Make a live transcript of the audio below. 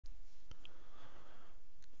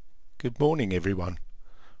Good morning everyone.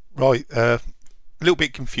 Right, a little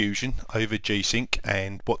bit confusion over G-Sync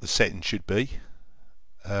and what the settings should be.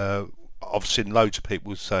 I've seen loads of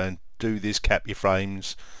people saying do this, cap your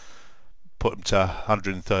frames, put them to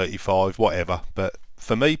 135, whatever, but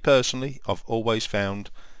for me personally I've always found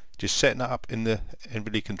just setting it up in the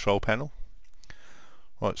Nvidia control panel.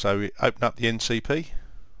 Right, so we open up the NCP,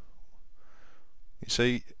 you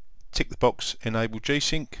see, tick the box enable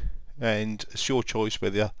G-Sync, and it's your choice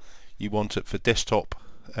whether you want it for desktop,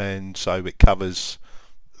 and so it covers,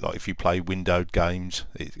 like if you play windowed games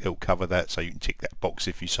it'll cover that, so you can tick that box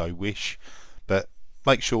if you so wish, but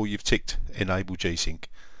make sure you've ticked enable G-Sync.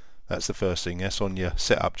 That's the first thing. That's on your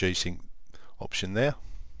setup G-Sync option there,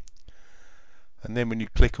 and then when you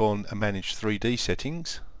click on manage 3D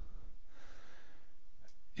settings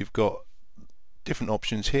you've got different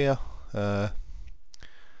options here.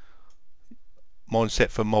 Mine's set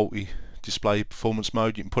for multi display performance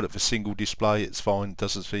mode. You can put it for single display, it's fine,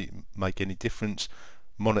 doesn't make any difference.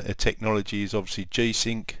 Monitor technology is obviously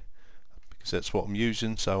G-Sync because that's what I'm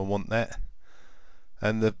using, so I want that.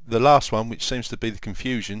 And the last one, which seems to be the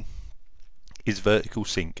confusion, is vertical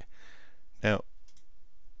sync. Now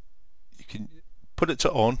you can put it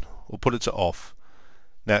to on or put it to off.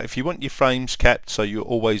 Now if you want your frames capped so you're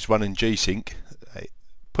always running G-Sync,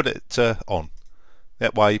 put it to on.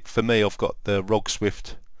 That way, for me, I've got the ROG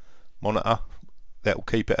Swift monitor that will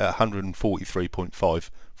keep it at 143.5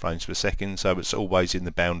 frames per second, so it's always in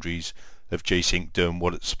the boundaries of G-Sync doing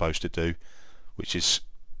what it's supposed to do, which is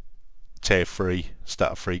tear free,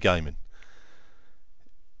 stutter free gaming.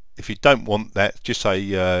 If you don't want that, just say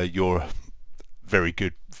you're a very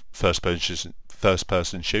good first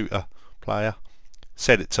person shooter player,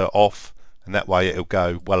 set it to off, and that way it'll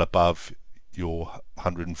go well above your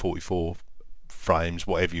 144 frames,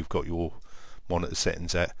 whatever you've got your monitor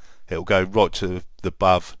settings at. It'll go right to the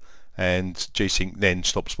above, and G-Sync then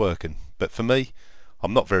stops working. But for me,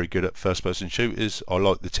 I'm not very good at first person shooters. I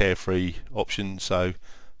like the tear free option, so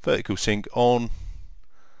vertical sync on,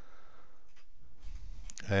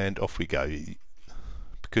 and off we go.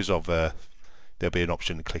 Because of there'll be an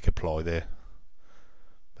option to click apply there,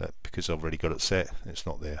 but because I've already got it set, it's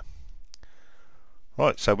not there.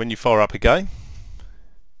 Right, so when you fire up a game,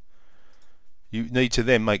 you need to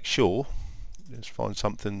then make sure, let's find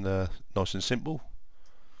something nice and simple.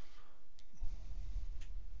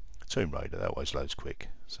 Tomb Raider, that always loads quick.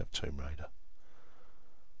 Let's have Tomb Raider.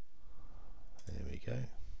 There we go.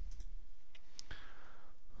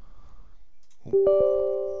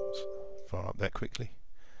 Ooh, let's fire up that quickly.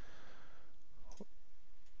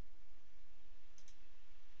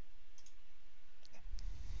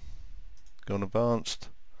 Go on advanced.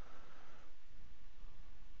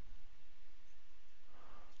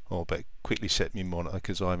 I'll better quickly set my monitor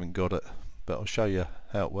because I haven't got it, but I'll show you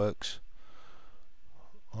how it works.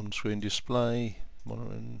 On screen display,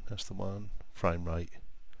 monitoring, that's the one. Frame rate,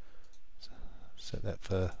 set that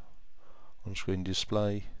for on screen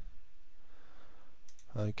display.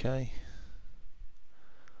 Okay,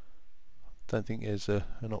 don't think there's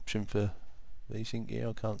an option for V-Sync here,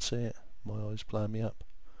 I can't see it, my eyes playing me up.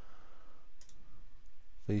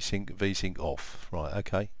 V-Sync off, right,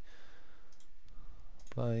 okay.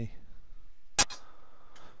 Play.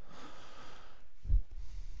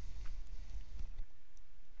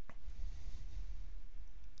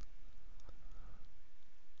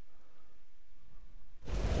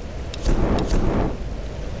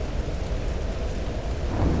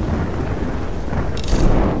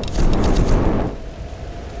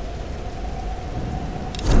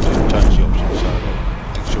 Just change the options so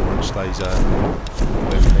make sure it stays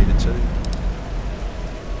where we need it to.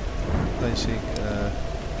 Basic,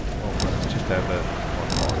 let's just have a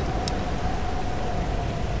one line.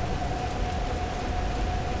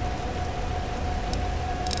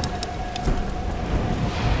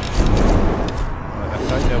 Right,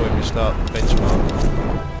 okay, now when we start the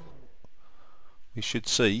benchmark, we should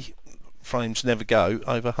see frames never go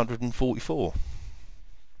over 144.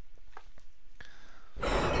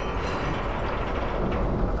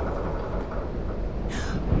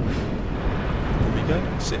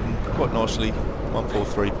 Sitting quite nicely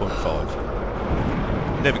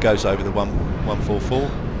 143.5. Never goes over the 144.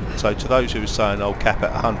 So to those who are saying I'll cap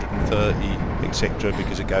at 130 etc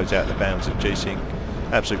because it goes out the bounds of G-Sync,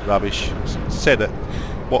 absolute rubbish. Set it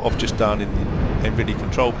what I've just done in the Nvidia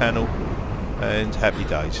control panel, and happy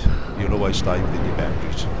days. You'll always stay within your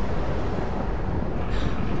boundaries.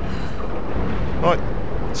 Right,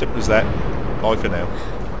 simple as that. Bye for now.